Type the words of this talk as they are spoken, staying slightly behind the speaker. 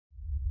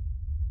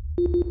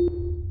Hello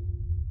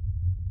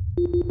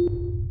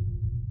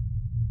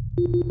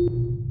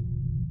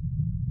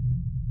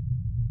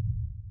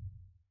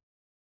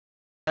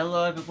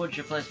everybody,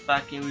 your place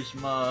back here with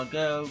more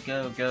go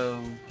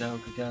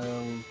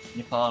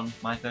Nippon,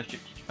 my first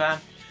trip to Japan.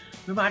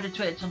 Reminder,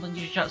 Twitter, Tumblr,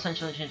 YouTube chat,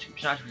 essentially change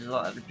description, which is a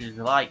lot of videos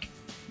you like.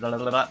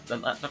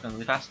 Talking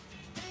really fast.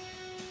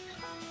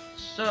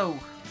 So,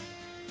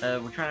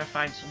 we're trying to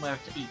find somewhere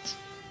to eat.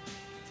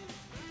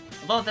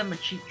 A lot of them are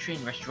cheap train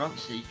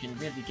restaurants, so you can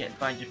really get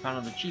by in Japan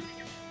on the cheap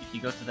if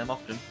you go to them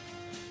often.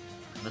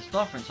 And the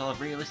storefronts all have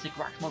realistic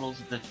wax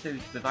models of the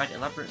food to provide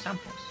elaborate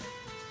samples.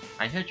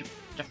 I heard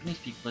Japanese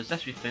people are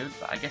obsessed with food,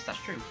 but I guess that's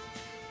true.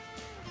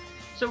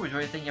 So, is there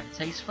anything you have a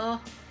taste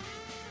for?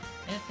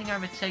 Anything I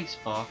have a taste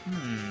for?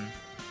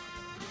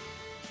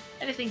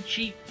 Anything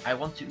cheap? I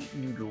want to eat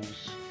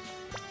noodles.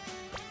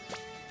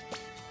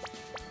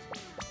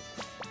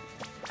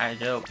 I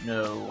don't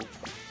know.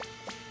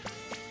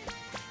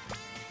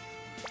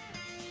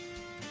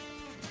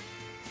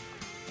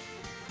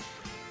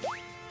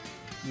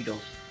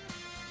 Noodles.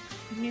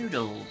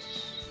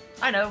 Noodles.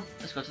 I know.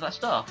 Let's go to that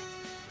store.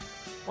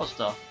 What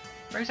store?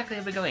 Where exactly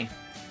are we going?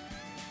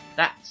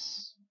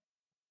 That's...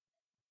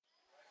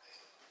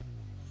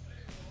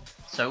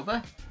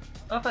 Soba?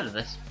 Oh, I've heard of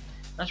this.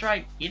 That's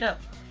right, eat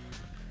up.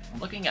 I'm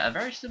looking at a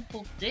very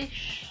simple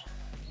dish.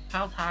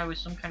 Piled high with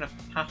some kind of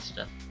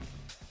pasta.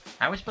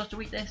 How are we supposed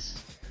to eat this?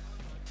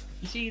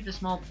 You see the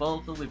small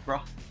bowl filled with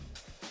broth?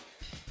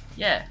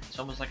 Yeah, it's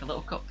almost like a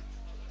little cup.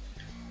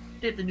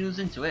 Dip the noodles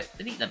into it,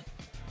 then eat them.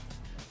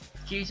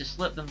 Key is to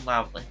slurp them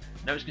loudly.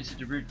 I know it's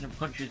considered rude in other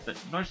countries, but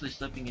noisily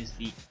slurping is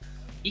the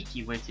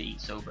icky way to eat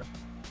soba.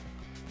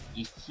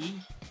 Icky?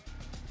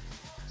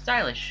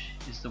 Stylish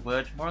is the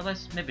word, more or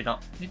less. Maybe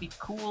not. Maybe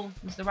cool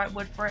is the right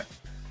word for it.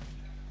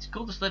 It's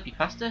cool to slurp your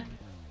pasta.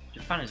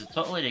 Japan is a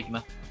total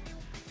enigma.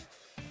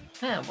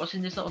 What's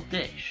in this little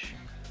dish?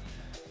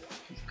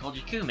 It's called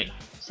yakumi.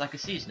 It's like a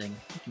seasoning.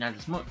 You can add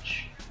as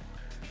much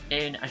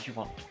in as you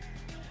want.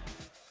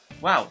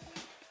 Wow.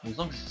 As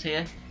long as it's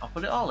here, I'll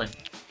put it all in.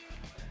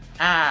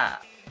 Ah!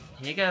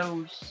 Here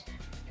goes.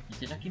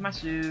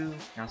 Itadakimasu.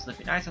 Now slip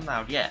it nice and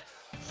loud, yeah.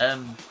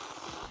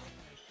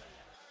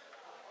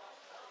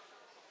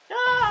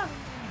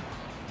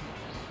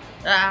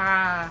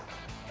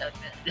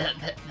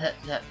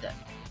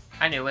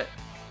 I knew it.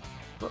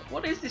 But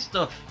what is this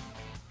stuff?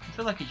 I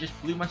feel like it just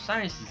blew my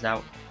sinuses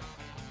out.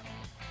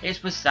 It's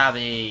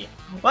wasabi!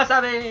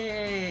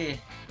 Wasabi! Is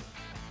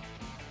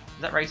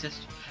that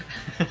racist?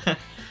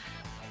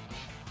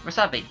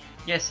 Wasabi.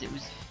 Yes, it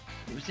was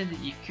in the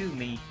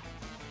yakumi.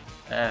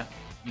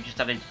 You just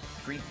added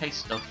green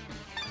paste stuff.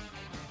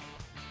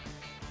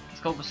 It's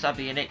called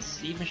wasabi and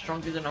it's even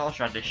stronger than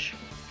horseradish.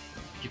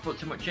 If you put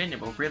too much in,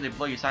 it will really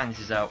blow your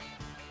sinuses out.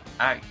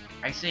 I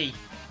see.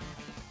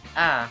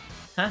 Ah,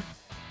 huh?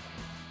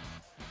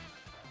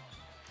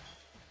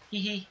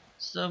 Hehe,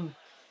 some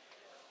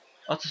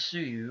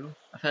otosuyu.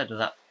 I've heard of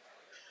that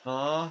before,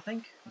 I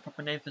think. The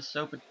proper name for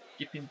soba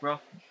dipping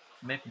broth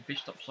made from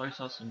fish stock, soy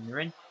sauce and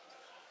mirin.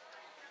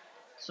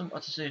 Some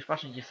otosuyu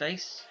splash in your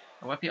face.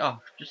 I'll wipe it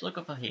off. Just look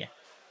up here.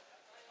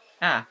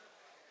 Ah.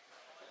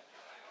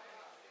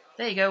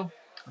 There you go.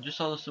 I just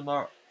ordered some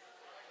more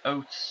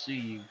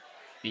otosuyu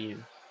for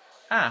you.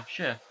 Ah,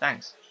 sure,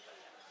 thanks.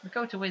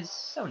 Makoto is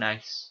so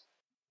nice.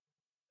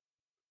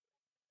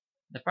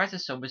 The price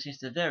of soba seems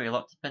to vary a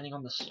lot depending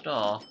on the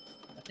store.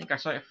 I think I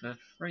saw it for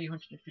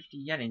 350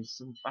 yen in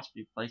some fast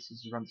food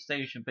places around the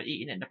station, but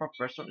eating it in a proper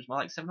restaurant is more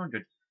like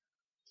 700. I'm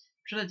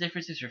sure the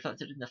difference is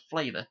reflected in the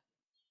flavour.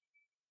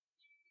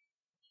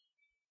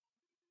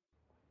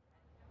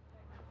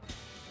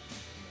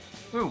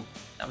 Ooh,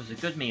 that was a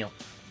good meal.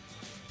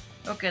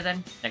 Okay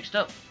then, next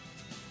up.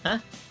 Huh?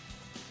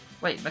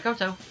 Wait,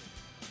 Makoto?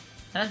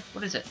 Huh?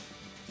 What is it?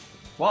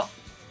 What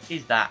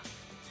is that?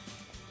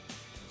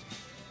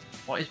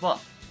 What is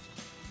what?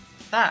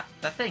 That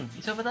thing,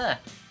 it's over there.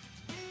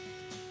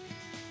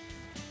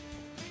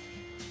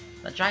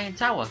 That giant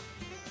tower.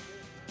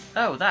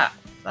 Oh,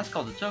 that's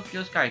called the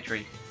Tokyo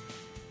Skytree.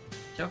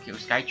 Tokyo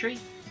Skytree?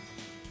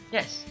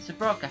 Yes, it's a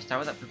broadcast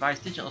tower that provides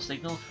digital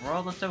signal for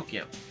all of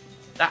Tokyo.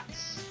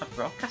 That's a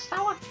broadcast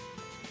tower?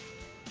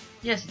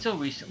 Yes, until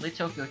recently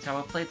Tokyo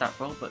Tower played that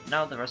role, but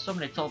now there are so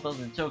many tall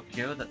buildings in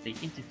Tokyo that they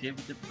interfere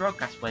with the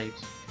broadcast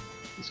waves.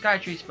 The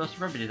Skytree is supposed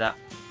to remedy that,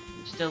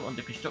 but it's still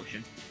under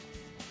construction.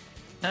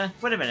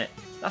 Wait a minute,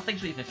 that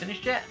thing's not even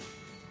finished yet?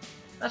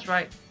 That's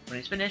right, when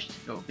it's finished,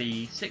 it will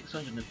be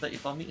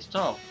 634 meters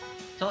tall,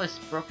 the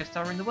tallest broadcast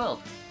tower in the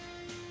world.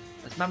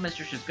 As man-made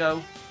structures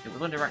go, it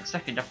will only rank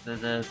second after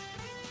the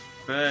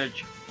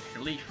Burj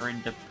Khalifa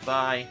in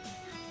Dubai,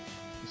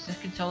 the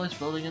second tallest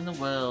building in the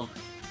world.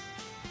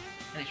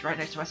 And it's right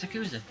next to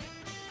Asakusa.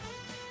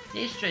 It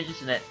is strange,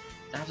 isn't it,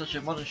 to have such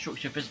a modern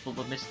structure visible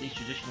amidst these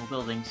traditional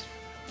buildings.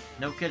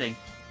 No kidding.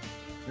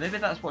 Maybe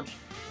that's what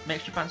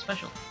makes Japan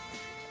special.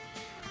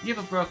 The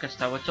other broadcast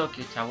tower,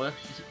 Tokyo Tower,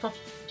 is a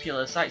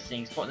popular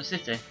sightseeing spot in the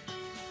city.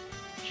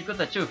 You should go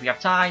there too if you have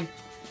time.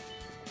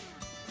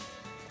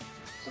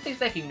 Something's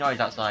making noise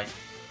outside.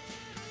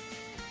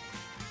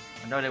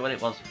 no idea what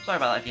it was. Sorry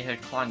about that if you heard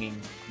clanging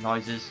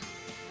noises.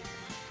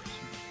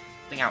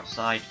 Something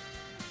outside.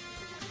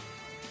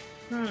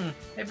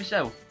 Maybe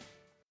so.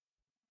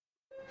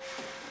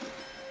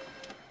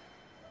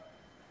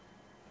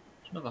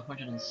 It's another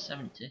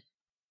 170.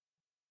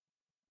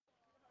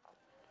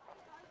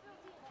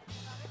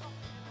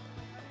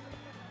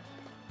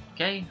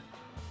 Okay.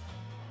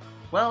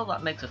 Well,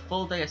 that makes a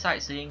full day of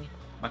sightseeing.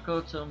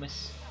 Makoto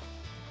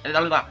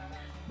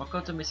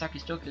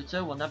Misaki's Tokyo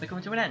tour will now be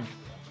coming to an end.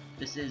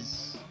 This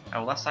is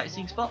our last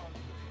sightseeing spot?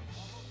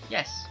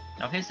 Yes.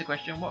 Now here's the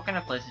question, what kind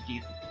of place do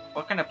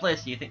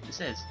you think this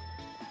is?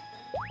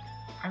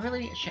 I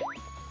really need to check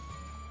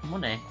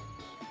money.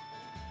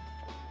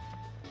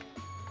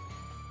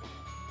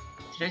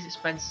 Today's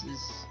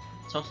expenses,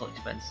 total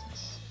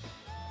expenses.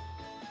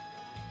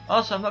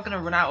 Also, I'm not going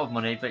to run out of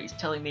money, but it's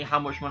telling me how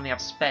much money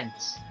I've spent.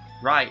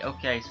 Right,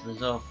 okay, so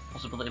there's no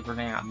possibility of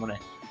running out of money.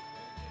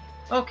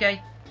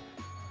 Okay.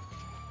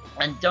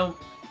 And don't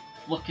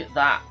look at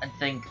that and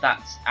think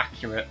that's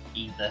accurate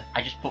either.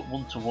 I just put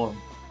 1 to 1.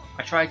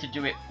 I tried to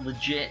do it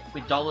legit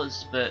with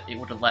dollars, but it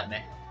wouldn't let me.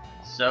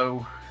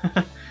 So,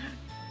 if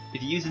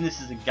you're using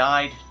this as a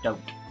guide, don't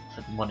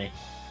for the money.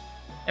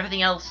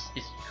 Everything else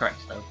is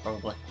correct though,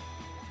 probably.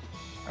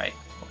 Right,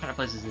 what kind of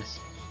place is this?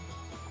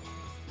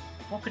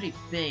 What could it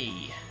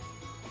be?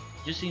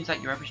 It just seems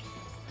like your average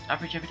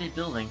everyday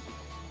building.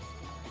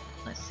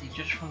 Let's see,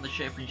 just from the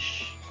shape and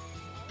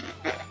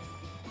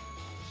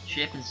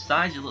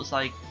size, it looks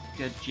like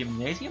a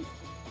gymnasium.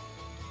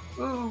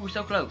 Ooh,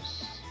 so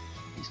close.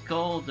 It's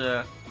called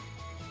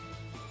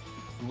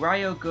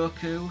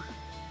Ryogoku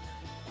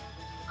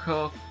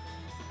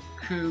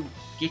Koku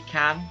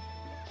Gikan.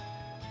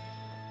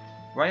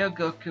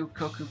 Ryogoku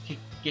Koku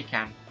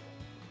Gikan.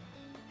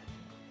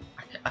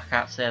 I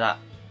can't say that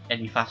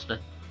any faster.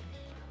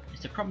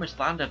 It's the promised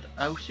land of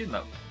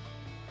sumo.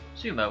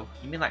 Sumo?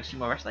 You mean like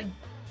sumo wrestling?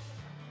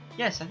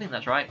 Yes, I think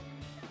that's right.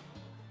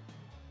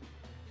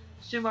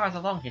 Sumo has a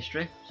long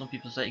history. Some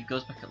people say it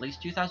goes back at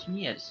least 2,000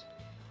 years.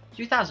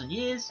 2,000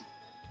 years?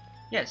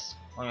 Yes,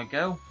 long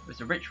ago, it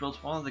was a ritual to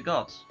one of the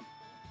gods.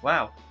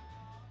 Wow.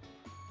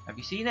 Have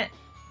you seen it?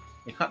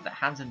 They clap their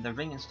hands in the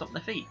ring and stomp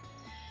their feet.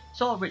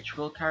 It's all a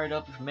ritual carried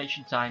over from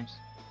ancient times.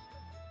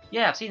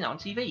 Yeah, I've seen it on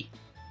TV.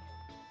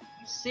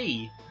 I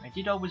see. I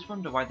did always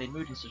wonder why they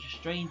moved in such a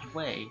strange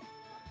way.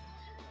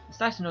 It's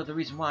nice to know the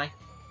reason why.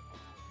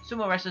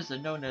 Sumo wrestlers are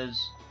known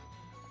as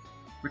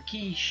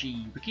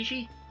Rikishi.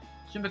 Rikishi?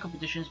 Sumo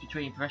competitions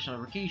between professional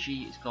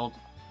Rikishi is called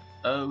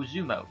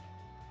Ozumo.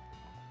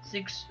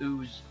 6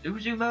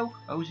 Ozumo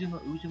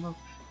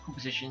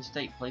competitions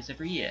take place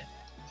every year.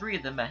 3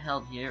 of them are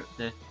held here at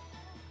the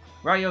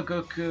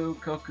Ryogoku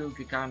Koku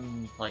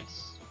Gikan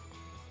place.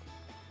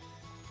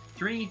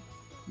 3?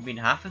 You mean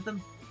half of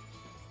them?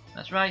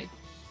 That's right.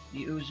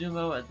 The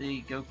Uzumo at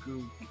the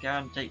Goku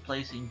Gikan take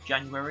place in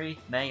January,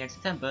 May and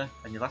September,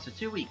 and they last for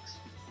 2 weeks.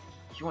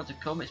 If you want to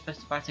come, it's best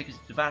to buy tickets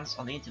in advance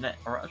on the internet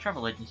or at a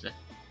travel agency.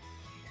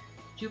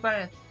 Too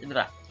bad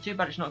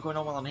it's not going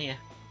on while I'm here.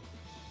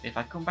 If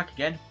I come back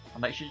again,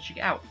 I'll make sure to check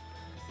it out.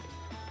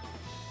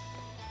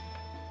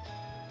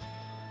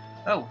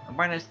 Oh, and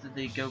right next to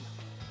the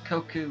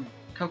Koku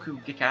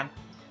Gikan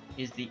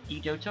is the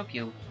Edo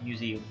Tokyo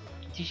Museum.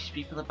 It teaches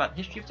people about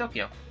the history of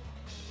Tokyo.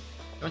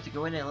 You want to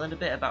go in and learn a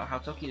bit about how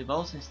Tokyo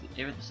evolved since the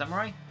era of the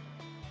samurai?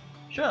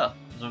 Sure,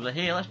 as long as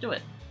they're here, let's do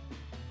it.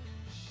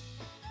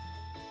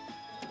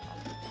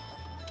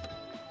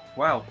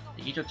 Wow,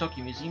 the Edo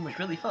Tokyo Museum was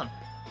really fun.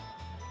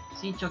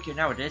 Seeing Tokyo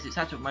nowadays, it's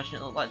hard to imagine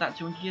it looked like that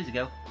 200 years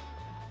ago.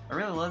 I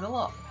really learned a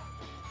lot.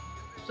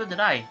 So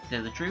did I, to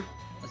tell the truth.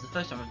 That's the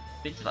first time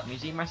I've been to that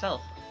museum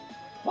myself.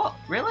 What?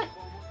 Really?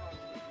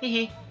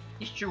 Hehe,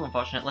 it's true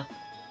unfortunately.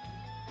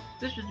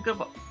 This was a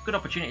good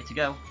opportunity to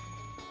go.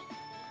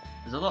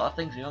 There's a lot of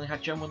things we only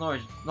had general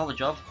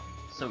knowledge of,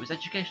 so it was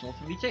educational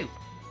for me too.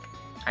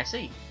 I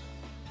see.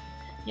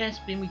 Yes,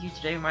 being with you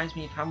today reminds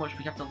me of how much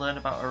we have to learn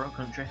about our own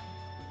country.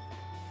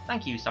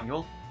 Thank you,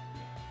 Samuel.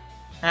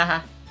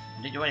 Haha,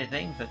 I didn't do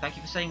anything, but thank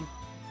you for saying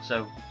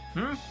so.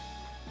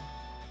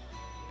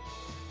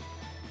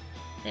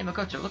 Hey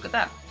Makoto, look at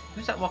that.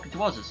 Who's that walking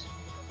towards us?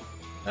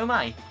 Oh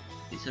my,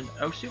 it's an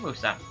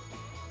Osumo-san.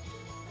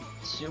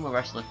 Sumo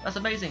wrestler. That's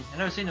amazing. I've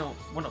never seen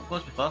one up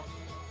close before.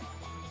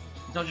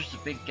 He's not just a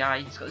big guy,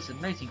 he's got this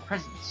amazing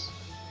presence.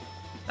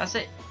 That's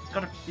it.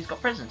 He's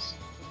got presence.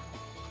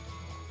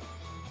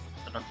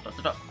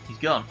 He's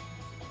gone.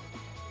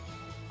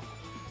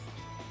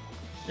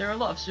 There are a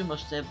lot of sumo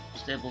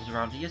stables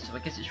around here, so I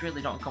guess it's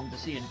really not uncommon to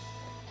see a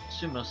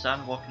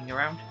sumo-san walking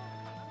around.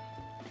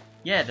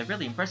 Yeah, they're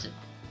really impressive.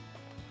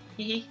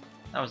 Hehe,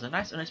 that was a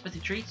nice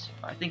unexpected treat,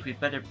 but I think we'd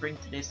better bring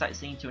today's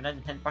sightseeing to an end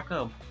and head back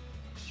home.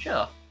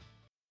 Sure.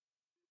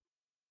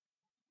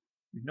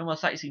 With no more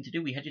sightseeing to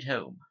do, we headed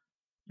home.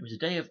 It was a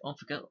day of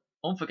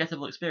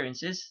unforgettable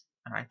experiences,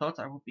 and I thought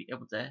I would be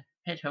able to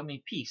head home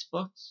in peace,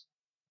 but...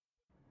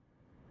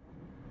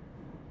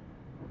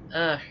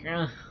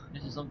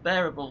 this is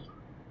unbearable.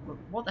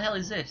 What the hell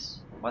is this?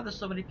 Why are there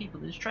so many people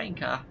in this train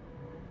car?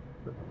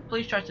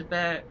 Please try to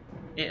bear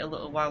it a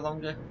little while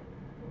longer.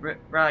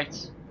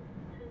 Right.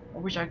 I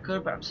wish I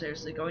could, but I'm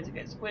seriously going to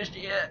get squished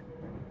here.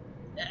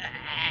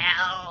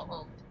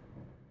 Ow.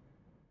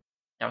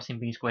 That was him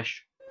being squished.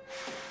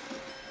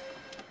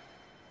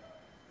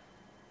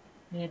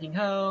 Heading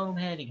home,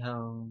 heading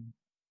home.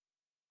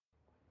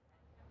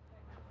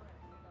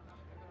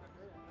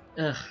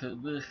 Ugh,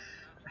 ugh.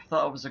 I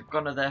thought I was a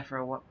gunner there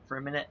for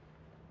a minute.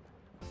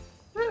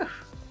 Whew.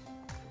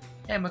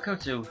 Hey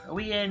Makoto, are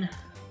we in?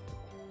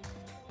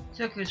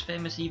 Tokyo's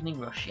famous evening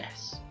rush,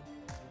 yes.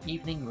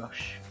 Evening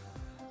rush.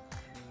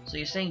 So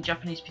you're saying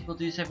Japanese people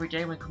do this every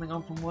day when coming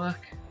home from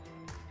work?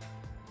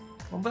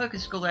 When work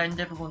and school end,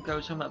 everyone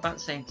goes home at about the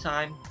same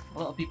time. A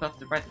lot of people have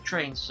to ride the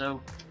train,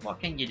 so what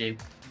can you do?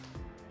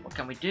 What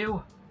can we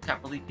do?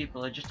 Can't believe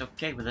people are just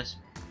okay with this.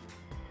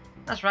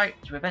 That's right,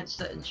 to prevent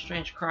certain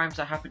strange crimes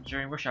that happen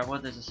during rush hour,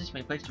 there's a system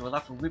in place to allow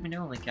for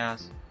women-only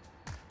cars.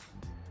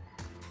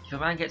 If a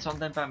man gets on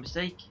them by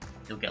mistake,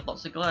 he'll get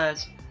lots of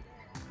glares.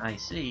 I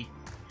see.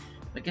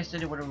 I guess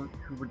anyone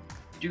who would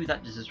do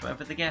that deserves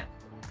whatever they get.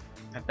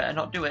 I'd better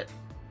not do it.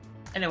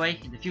 Anyway,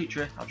 in the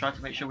future, I'll try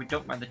to make sure we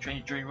don't ride the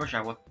trains during rush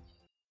hour.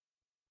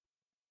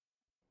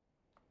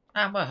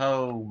 And we're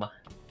home.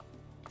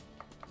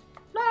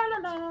 La la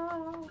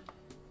la.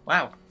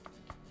 Wow.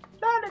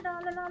 La la la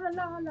la la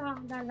la la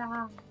la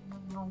la.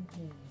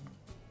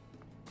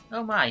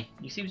 Oh my,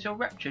 you seem so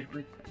raptured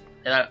with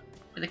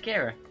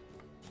Akira.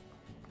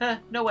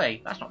 No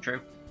way, that's not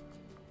true.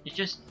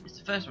 It's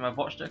the first time I've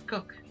watched her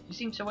cook. She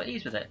seems so at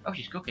ease with it. Oh,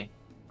 she's cooking.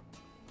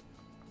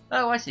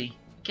 Oh, I see.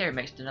 Akira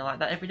makes dinner like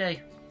that every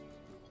day.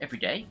 Every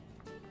day?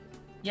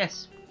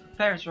 Yes.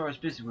 Parents are always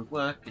busy with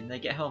work and they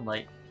get home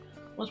late.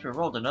 Once we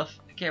were old enough,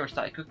 Akira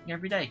started cooking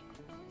every day.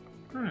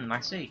 I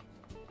see.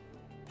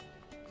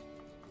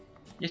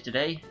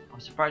 Yesterday, I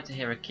was surprised to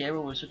hear Akira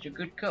was such a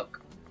good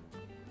cook.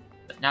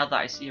 But now that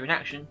I see her in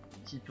action,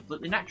 it seems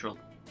completely natural.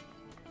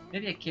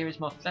 Maybe Akira is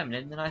more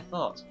feminine than I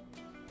thought.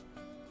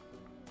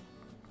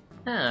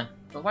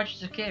 But why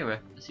just Akira?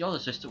 As the older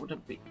sister,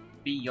 wouldn't it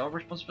be your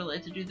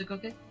responsibility to do the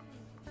cooking?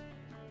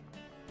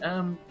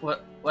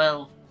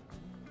 Well,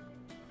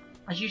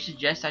 as you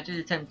suggest, I did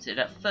attempt it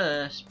at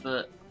first,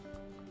 but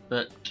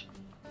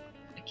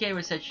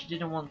Akira said she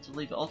didn't want to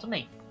leave it all to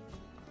me.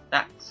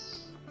 That's...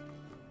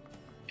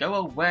 Go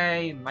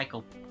away,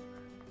 Michael.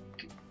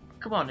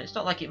 Come on, it's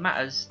not like it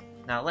matters.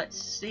 Now let's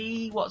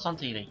see what's on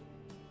TV.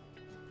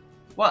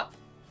 What?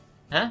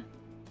 Huh?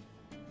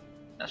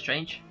 That's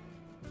strange.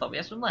 I thought we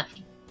had some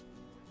left.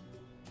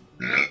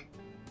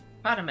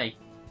 Pardon me.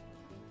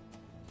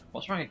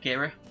 What's wrong,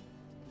 Akira?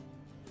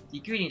 The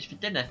ingredients for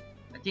dinner.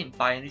 I didn't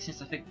buy any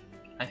since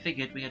I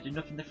figured we had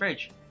enough in the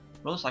fridge.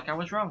 It looks like I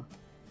was wrong.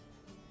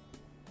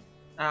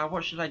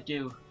 What should I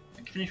do? I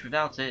can finish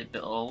without it, but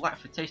it'll lack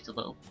for taste a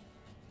little.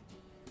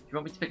 Do you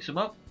want me to pick some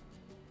up?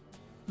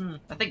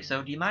 I think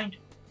so. Do you mind?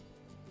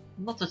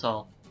 Not at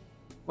all.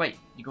 Wait,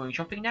 you going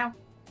shopping now?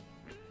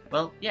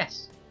 Well,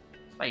 yes.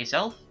 By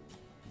yourself?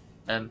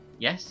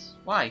 Yes.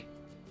 Why?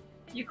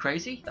 You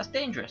crazy? That's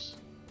dangerous.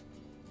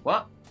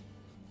 What?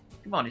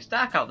 Come on, it's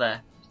dark out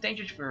there. It's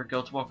dangerous for a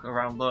girl to walk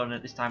around alone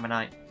at this time of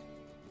night.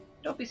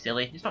 Don't be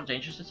silly. It's not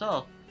dangerous at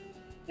all.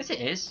 Yes, it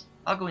is.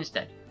 I'll go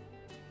instead.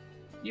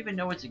 Do you even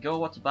know where to go or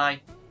what to buy?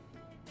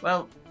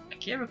 Well,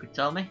 Akira could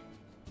tell me.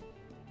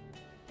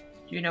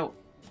 Do you know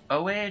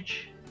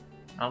O-age?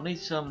 I'll need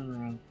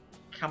some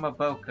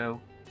kamaboko.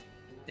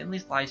 Thinly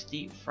sliced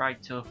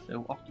deep-fried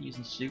tofu, often used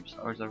in soups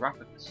or as a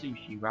wrapper for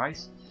sushi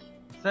rice.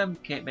 A firm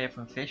cake made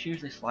from fish,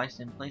 usually sliced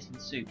and placed in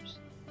soups.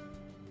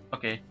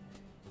 Okay.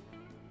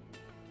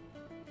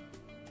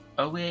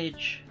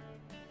 O-age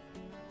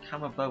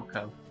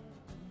kamaboko.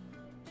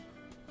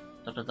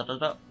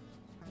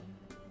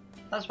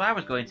 That's where I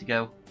was going to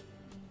go.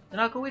 Then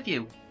I'll go with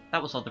you.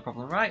 That will solve the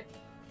problem, right?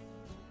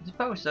 I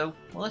suppose so.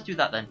 Well, let's do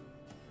that then.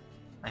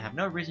 I have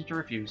no reason to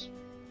refuse.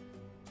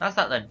 That's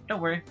that then.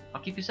 Don't worry.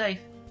 I'll keep you safe.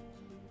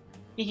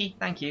 Hehe,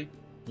 thank you.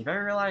 You're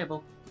very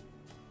reliable.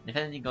 And if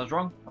anything goes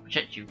wrong, I'll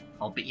protect you.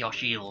 I'll be your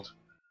shield.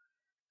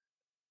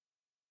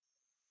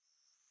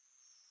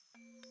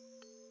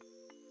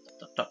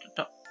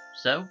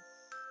 So?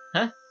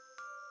 Huh?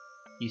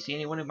 Do you see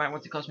anyone who might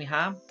want to cause me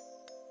harm?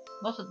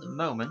 Not at the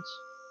moment.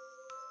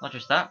 Not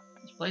just that,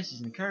 this place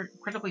is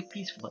incredibly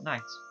peaceful at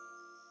night.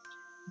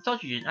 I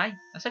told you, didn't I?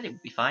 I said it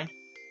would be fine.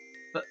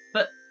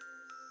 But...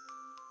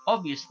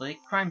 Obviously,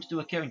 crimes do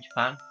occur in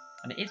Japan,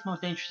 and it is more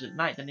dangerous at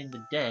night than in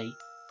the day,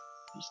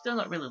 but it's still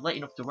not really late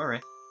enough to worry.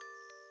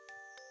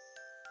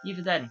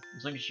 Even then,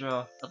 as long as you're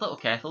a little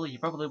careful, you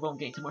probably won't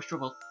get into much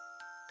trouble.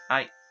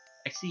 I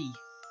see.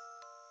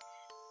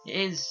 It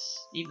is,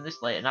 even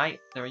this late at night,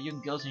 there are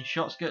young girls in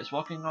short skirts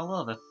walking all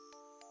over.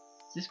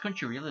 Is this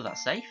country really that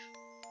safe?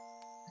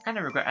 I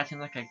kinda regret acting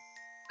like I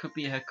could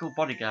be her cool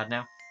bodyguard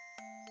now.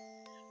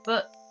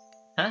 But,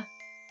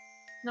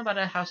 no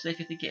matter how safe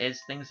you think it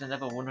is, things are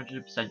never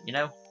 100%, you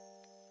know?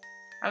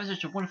 Having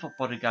such a wonderful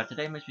bodyguard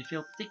today makes me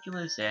feel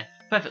particularly safe.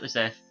 Perfectly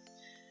safe.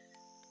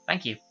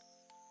 Thank you.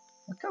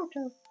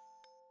 Makoto.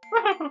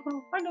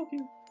 I love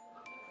you.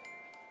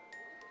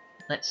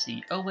 Let's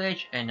see,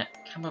 O-Age and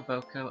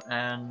Kamaboko,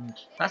 and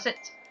that's it.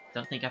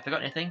 Don't think I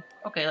forgot anything.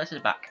 Okay, let's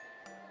head back.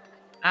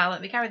 Ah,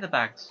 let me carry the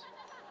bags.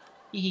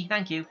 Hee,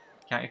 thank you.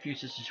 Can't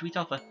refuse such a sweet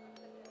offer.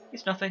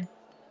 It's nothing.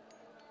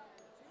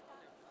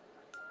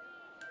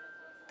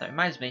 That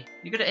reminds me,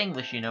 you're good at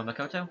English, you know,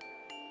 Makoto.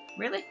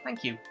 Really?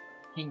 Thank you.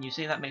 Hearing you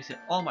say that makes it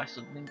all my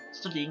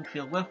studying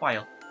feel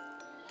worthwhile.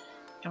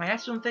 Can I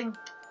ask something?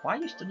 Why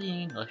are you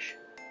studying English?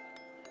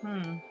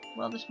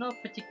 Well, there's no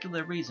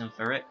particular reason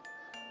for it.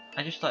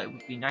 I just thought it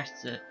would be nice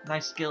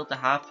skill to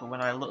have for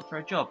when I look for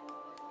a job,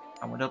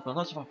 and would open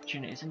lots of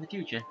opportunities in the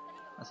future.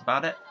 That's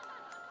about it.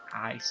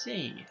 I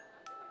see.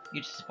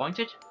 You're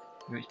disappointed?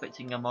 You're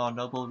expecting a more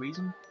noble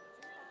reason?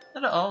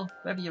 Not at all.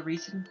 Whatever your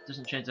reason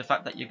doesn't change the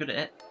fact that you're good at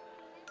it.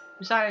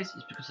 Besides,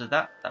 it's because of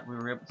that we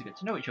were able to get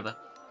to know each other.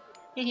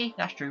 Hehe,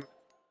 that's true.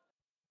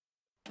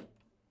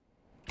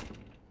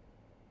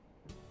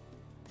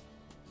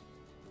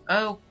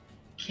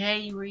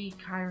 Okay,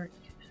 Kairi.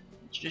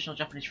 Traditional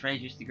Japanese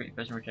phrase used to greet a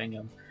person returning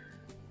home.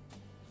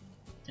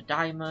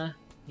 Tadaima,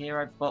 here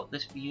I bought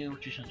this for you.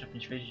 Traditional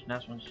Japanese phrase used to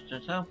announce one's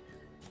return home.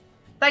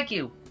 Thank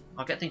you!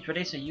 I'll get things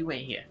ready so you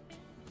wait here.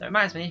 That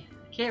reminds me,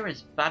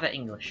 Kira's bad at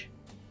English.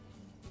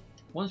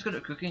 One's good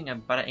at cooking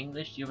and bad at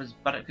English, the other's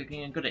bad at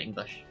cooking and good at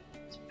English.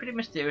 It's pretty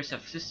mysterious to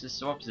have sisters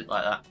so opposite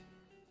like that.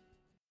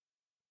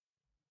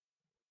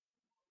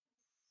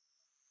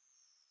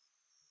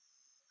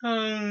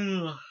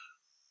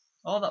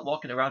 All that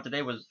walking around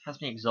today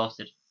has me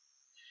exhausted.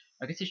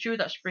 I guess it's true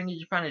that spring in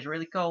Japan is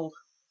really cold.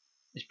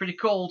 It's pretty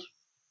cold.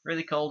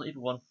 Really cold, either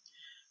one.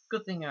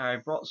 Good thing I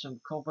brought some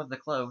cold weather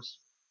clothes.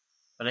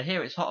 But I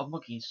hear it's hot and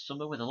muggy in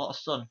summer with a lot of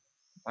sun.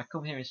 If I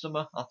come here in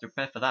summer, I'll have to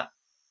prepare for that.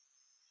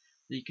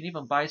 You can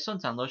even buy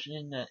suntan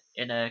lotion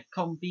in a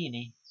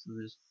kombini, so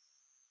there's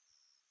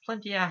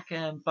plenty I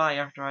can buy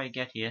after I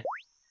get here.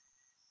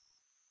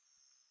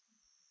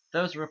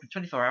 Those are open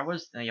 24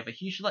 hours, and they have a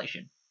huge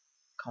selection.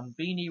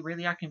 Kombini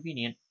really are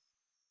convenient.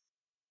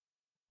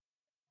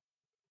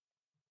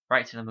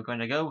 Right, so then we're going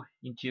to go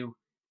into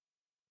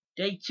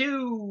day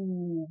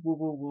 2!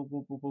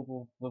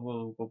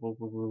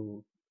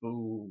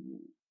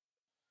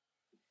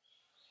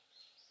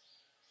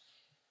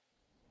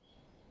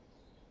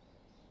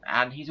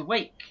 And he's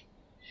awake!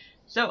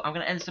 So, I'm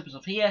going to end this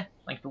episode here.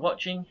 Thank you for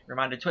watching.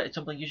 Reminder,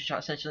 Twitter, Tumblr, YouTube chat,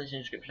 essentially in the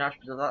description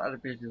after that,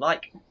 I'd really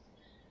like.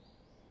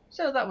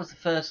 So that was the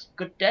first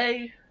good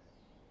day.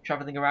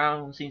 Travelling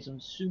around, seeing some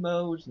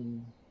sumos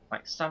and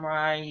like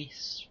samurai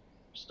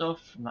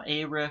stuff from that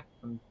era,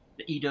 from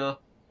the Edo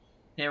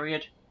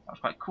period. That was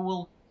quite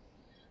cool.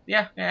 But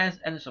yeah, guys,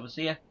 end this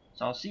episode here.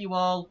 So I'll see you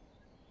all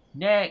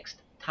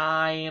next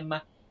time.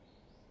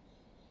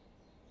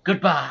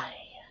 Goodbye.